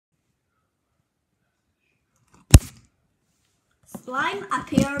slime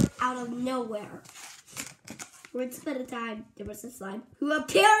appeared out of nowhere. Once upon a time, there was a slime who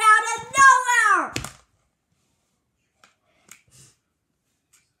appeared out of nowhere.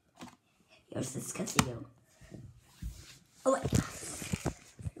 Here's this casino. Oh wait.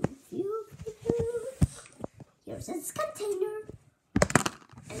 Here's its container.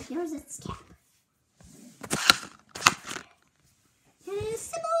 And here's its cap. And it is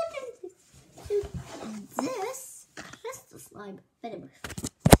similar to this crystal slime, but it was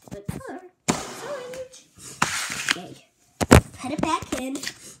the color orange. Okay. Put it back in.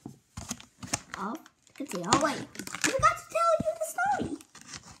 Oh, container. Oh wait. I forgot to tell you the story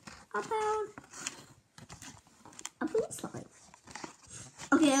about a boom slime.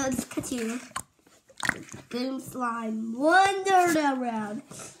 Okay, let's continue. Boom slime wandered around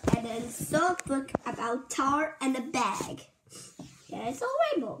and then saw a book about tar and a bag. Yeah, it's all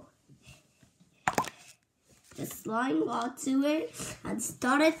rainbow. The slime got to it and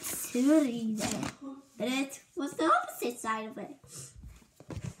started to read it. But it was the opposite side of it.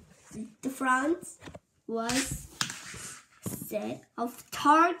 The front was a set of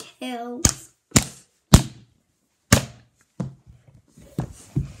tar kills.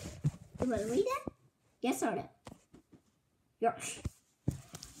 You want to read it? Yes or no? Yes.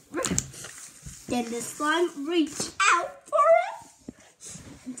 Then the slime reached out for it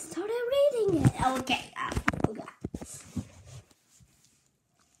and started reading it. Okay. Okay.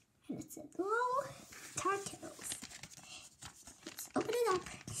 And it said, "Oh, tar kills." Let's open it up.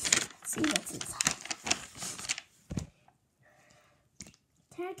 Let's see what's inside.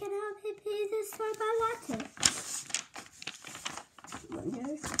 Tar can help it be destroyed by water. Wonder.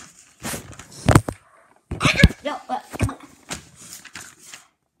 No, come on.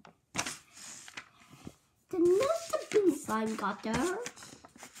 The note the boom slime got there.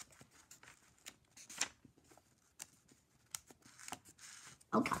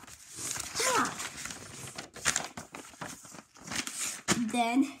 Okay. Come on.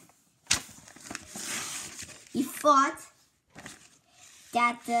 Then he thought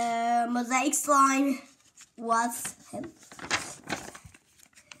that the mosaic slime was him.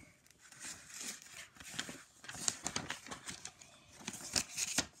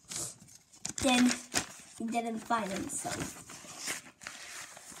 Then he didn't find himself.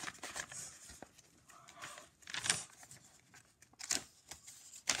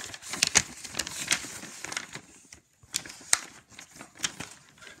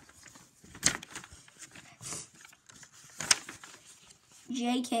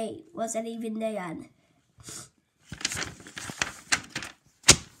 JK wasn't even there. I'm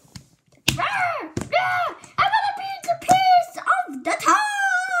gonna be the piece of the tar.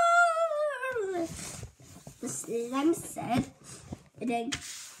 The slime said, and then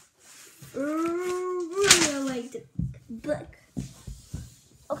like the book.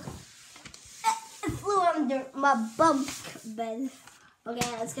 Okay, it flew under my bunk bed. Okay,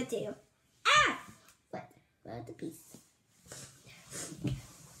 let's continue. What the piece?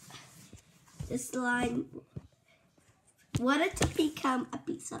 The slime wanted to become a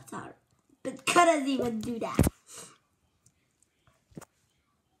piece of tar, but couldn't even do that.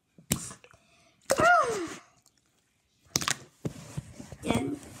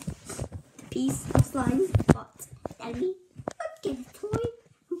 Then the piece of slime thought that we would get a toy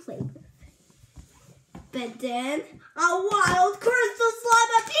and play with. But then a wild crystal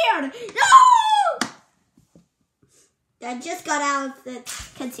slime appeared. No! That just got out of the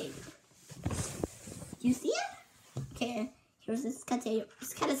container. You see it? Okay, here's this container.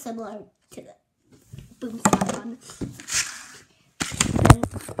 It's kind of similar to the boom slime one.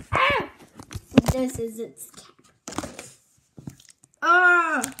 So this is its cap.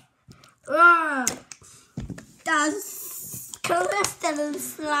 The crystal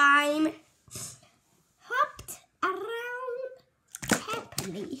slime hopped around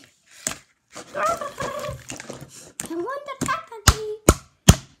happily.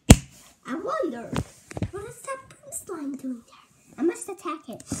 I wonder, what is that boom slime doing there? I must attack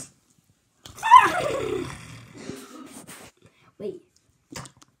it. Wait.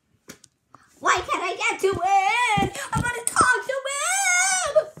 Why can't I get to it? I want to talk to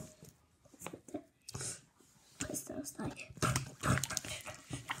him! Crystal slime.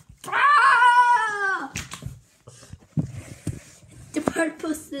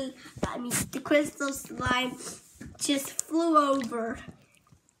 The crystal slime just flew over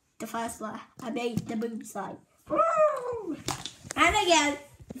the first slime. I made the boom slime. And again,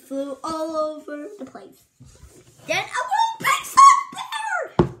 it flew all over the place. Then a little pig's there!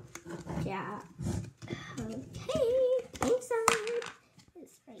 Yeah. Okay, inside.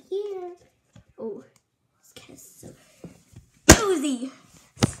 It's right here. Oh, it's kind of so. Use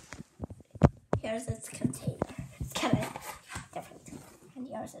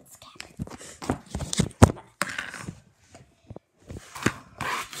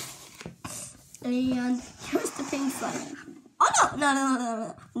And here's the pink slime. Oh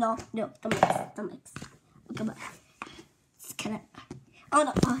no, don't mix. Oh, come on. It's kind of, oh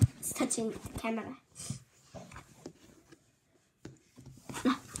no, oh, it's touching the camera.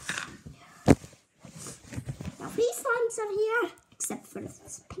 Now 3 slimes are here, except for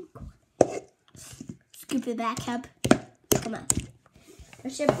this pink one. Scoop it back up. Come on.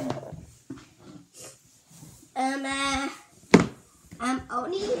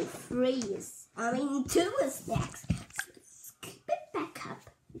 Only 3 2 is next. So scoop it back up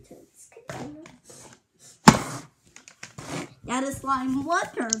into this container. Now the slime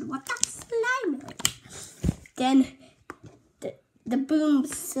wondered what that slime is. Then the boom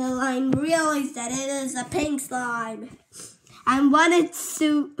slime realized that it is a pink slime and wanted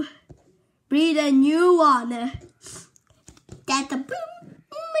to breed a new one. That the boom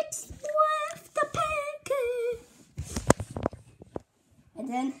mixed with the pink. And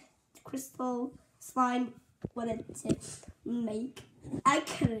then the crystal slime wanted to make a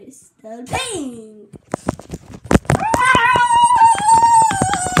crystal pink.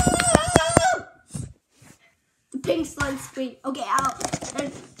 The pink slime screamed. Okay, I'll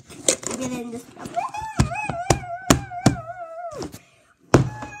get in this.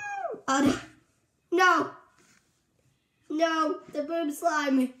 No, the boom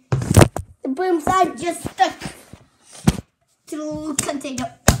slime. The boom slime just stuck to the little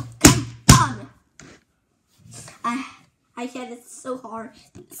container. Oh, come on. I hit it so hard,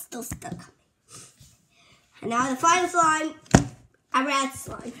 it's still stuck. And now the final slime, a red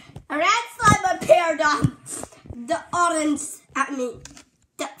slime. A red slime appeared on the orange,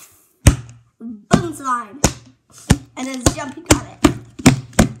 the boom slime. And it's jumping on it.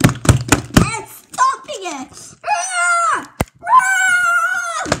 And it's stomping it.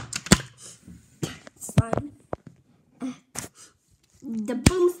 Slime. The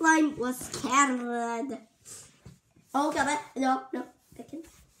boom slime was scared. Oh, come on. No.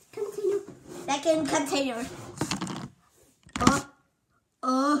 Back in container.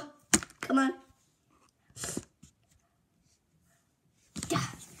 Oh, come on.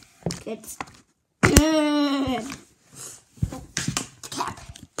 Good. Cap.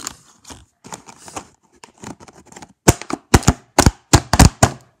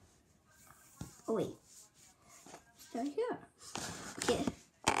 Oh, wait. Still here. Okay.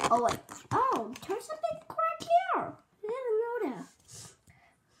 Oh, wait. Oh, there's a big crack here. I didn't know that.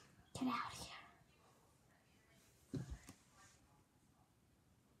 Get out of here.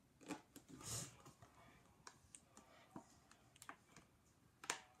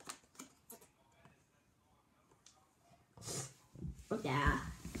 Yeah.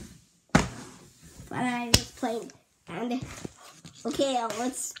 But I was playing. And okay,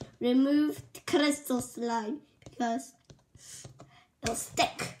 let's remove the crystal slime because it'll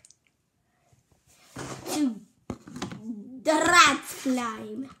stick to the red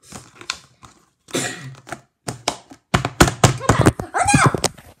slime. Come on. Oh no!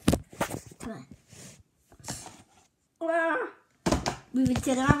 Come on. Move it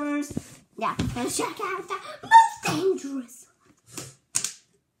to the others. Yeah, and check out the most dangerous.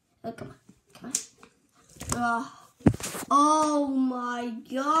 Oh, come on. Oh my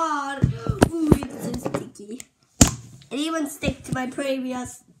god. Ooh, it's so sticky. It even stick to my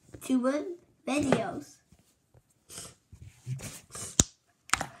previous 2 videos.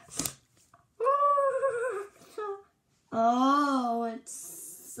 Oh,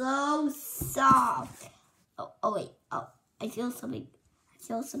 it's so soft. Oh wait. Oh, I feel something.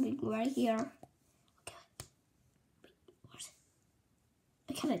 Right here. Okay. Wait, where's it?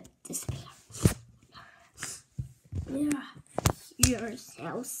 I kind of disappear. Yeah, you're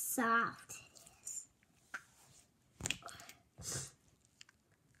so soft.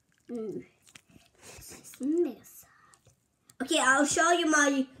 This is mega soft. Okay, I'll show you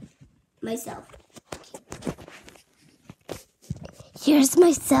myself. Okay. Here's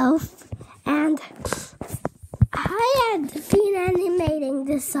myself, and I had been animating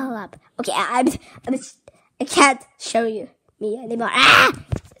this all up. Okay, I can't show you me anymore.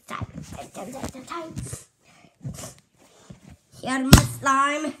 Time. Here's my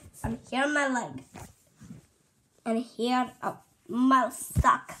slime, and here's my leg, and here my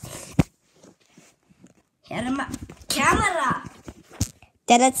sock. Here's my camera.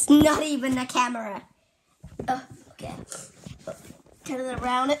 That's not even a camera. Oh, okay. Turn it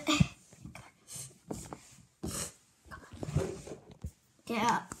around.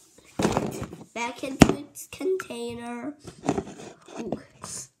 Yeah. Back into its container. Ooh,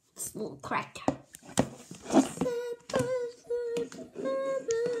 it's a little cracked.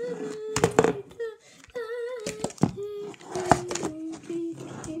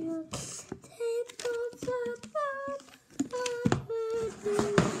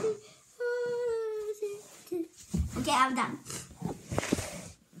 I'm done.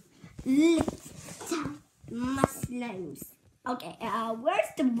 Let's my slimes. Okay,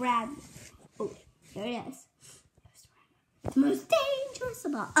 where's the bread? Oh, there it is. The most dangerous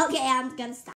of all. Okay, I'm gonna stop.